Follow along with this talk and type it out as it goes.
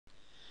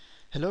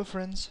Hello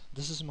friends,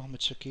 this is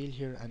Mohammed Shakil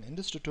here, and in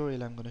this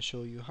tutorial I'm going to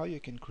show you how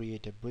you can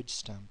create a bridge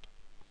stamp.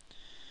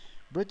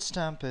 Bridge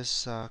stamp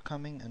is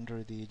coming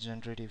under the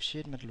generative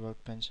Sheetmetal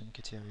Workbench in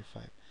Catia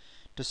v5.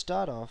 To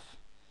start off,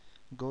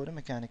 go to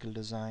Mechanical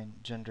Design,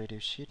 Generative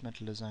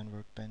Sheetmetal Design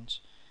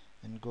Workbench,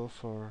 and go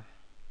for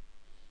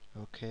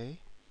OK.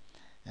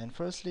 And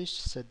firstly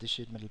set the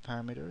sheetmetal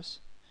parameters.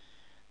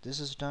 This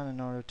is done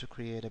in order to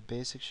create a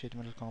basic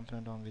sheetmetal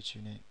component on which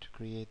you need to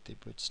create the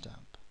bridge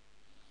stamp.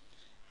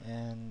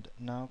 And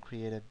now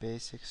create a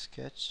basic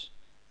sketch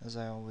as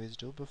I always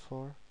do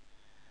before,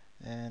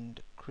 and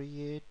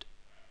create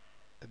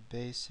a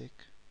basic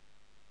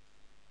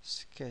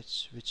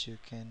sketch which you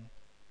can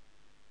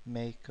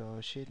make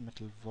a sheet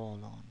metal wall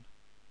on.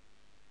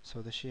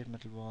 So the sheet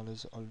metal wall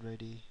is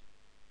already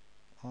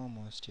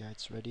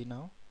it's ready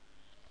now.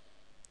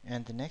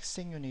 And the next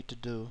thing you need to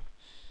do,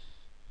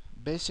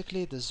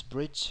 basically this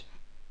bridge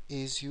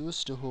is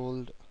used to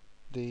hold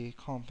the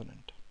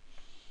component.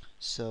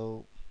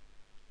 So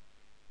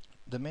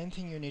the main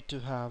thing you need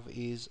to have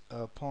is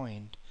a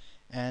point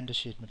and a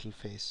sheet metal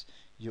face.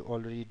 You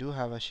already do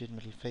have a sheet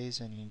metal face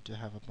and you need to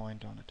have a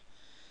point on it.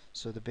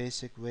 So the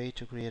basic way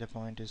to create a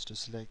point is to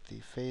select the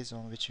face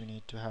on which you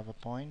need to have a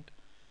point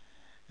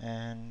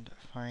and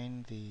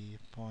find the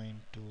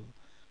point tool.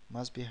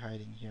 Must be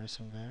hiding here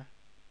somewhere.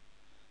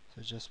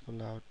 So just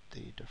pull out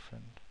the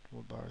different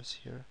toolbars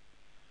here.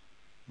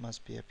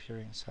 Must be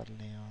appearing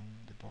suddenly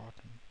on the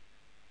bottom.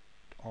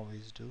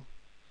 Always do.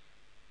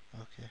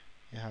 Okay,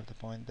 you have the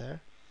point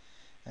there.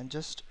 And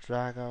just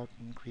drag out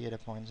and create a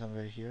point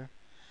somewhere here.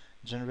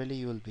 Generally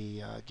you will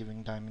be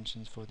giving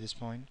dimensions for this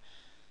point.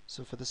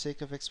 So for the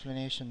sake of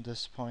explanation,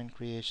 this point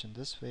creation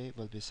this way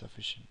will be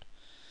sufficient.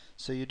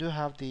 So you do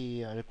have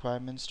the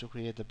requirements to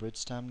create the bridge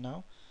stamp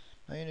now.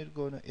 Now you need to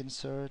go to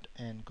insert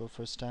and go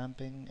for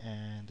stamping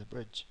and the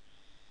bridge.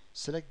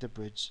 Select the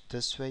bridge.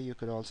 This way you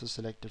could also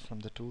select it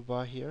from the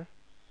toolbar here,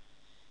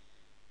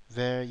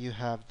 where you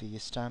have the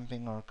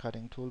stamping or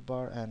cutting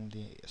toolbar and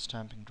the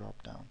stamping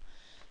drop down.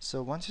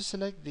 So once you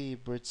select the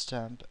bridge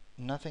stamp,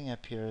 nothing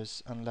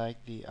appears,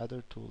 unlike the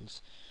other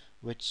tools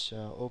which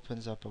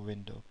opens up a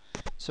window.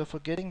 So for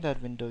getting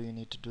that window you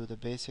need to do the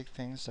basic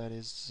things, that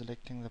is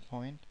selecting the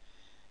point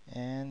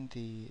and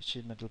the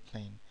sheet metal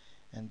plane,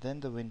 and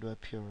then the window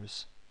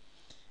appears.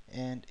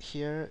 And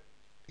here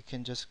you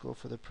can just go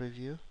for the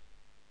preview,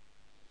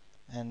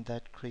 and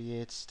that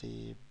creates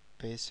the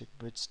basic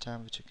bridge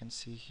stamp which you can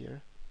see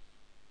here.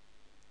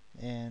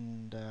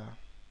 And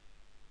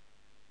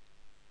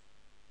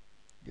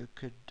you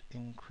could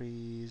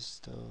increase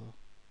the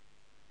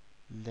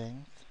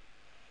length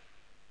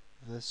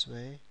this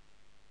way,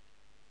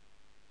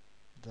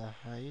 the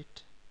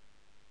height.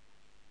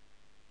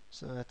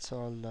 So that's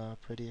all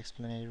pretty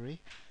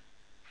explanatory.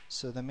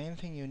 So the main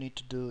thing you need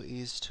to do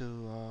is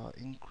to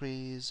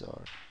increase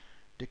or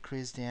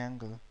decrease the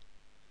angle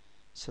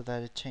so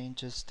that it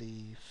changes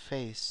the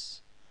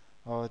face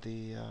or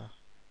the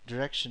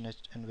direction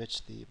in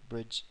which the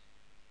bridge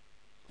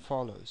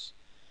follows.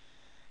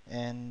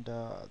 And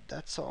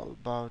that's all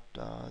about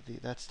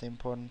that's the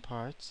important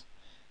parts.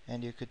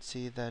 And you could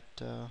see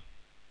that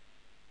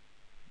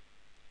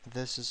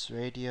this is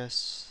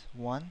radius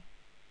 1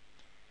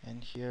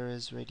 and here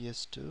is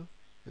radius 2.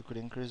 You could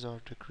increase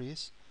or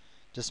decrease.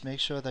 Just make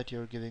sure that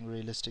you're giving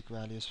realistic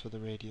values for the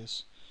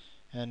radius,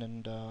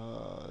 and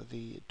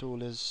the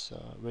tool is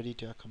ready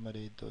to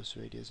accommodate those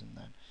radius in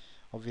that.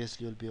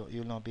 Obviously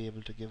you'll not be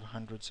able to give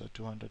hundreds or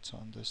 200s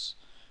on this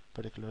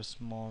particular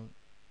small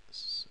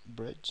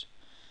bridge.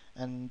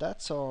 And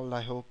that's all.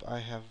 I hope I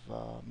have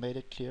made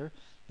it clear.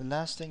 The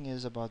last thing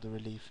is about the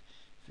relief.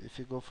 If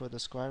you go for the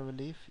square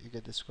relief, you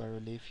get the square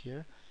relief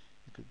here.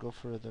 You could go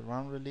for the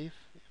round relief,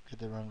 you get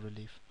the round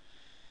relief.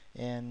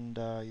 And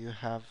you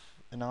have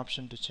an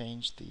option to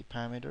change the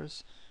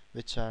parameters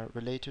which are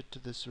related to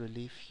this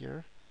relief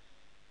here.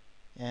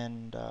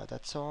 And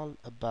that's all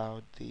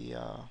about the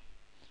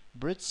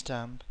bridge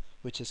stamp,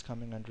 which is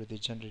coming under the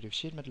generative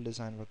sheet metal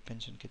design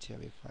workbench in Catia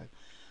v5.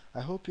 I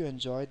hope you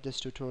enjoyed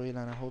this tutorial,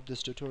 and I hope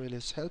this tutorial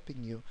is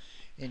helping you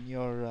in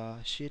your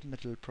sheet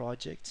metal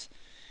projects.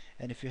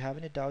 And if you have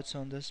any doubts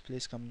on this,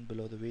 please comment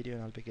below the video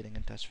and I'll be getting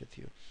in touch with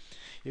you.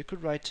 You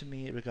could write to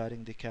me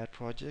regarding the CAD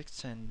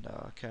projects and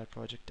CAD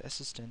project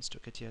assistance to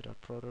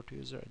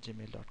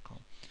katia.pro.user@gmail.com.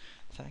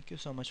 Thank you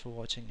so much for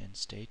watching and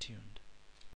stay tuned.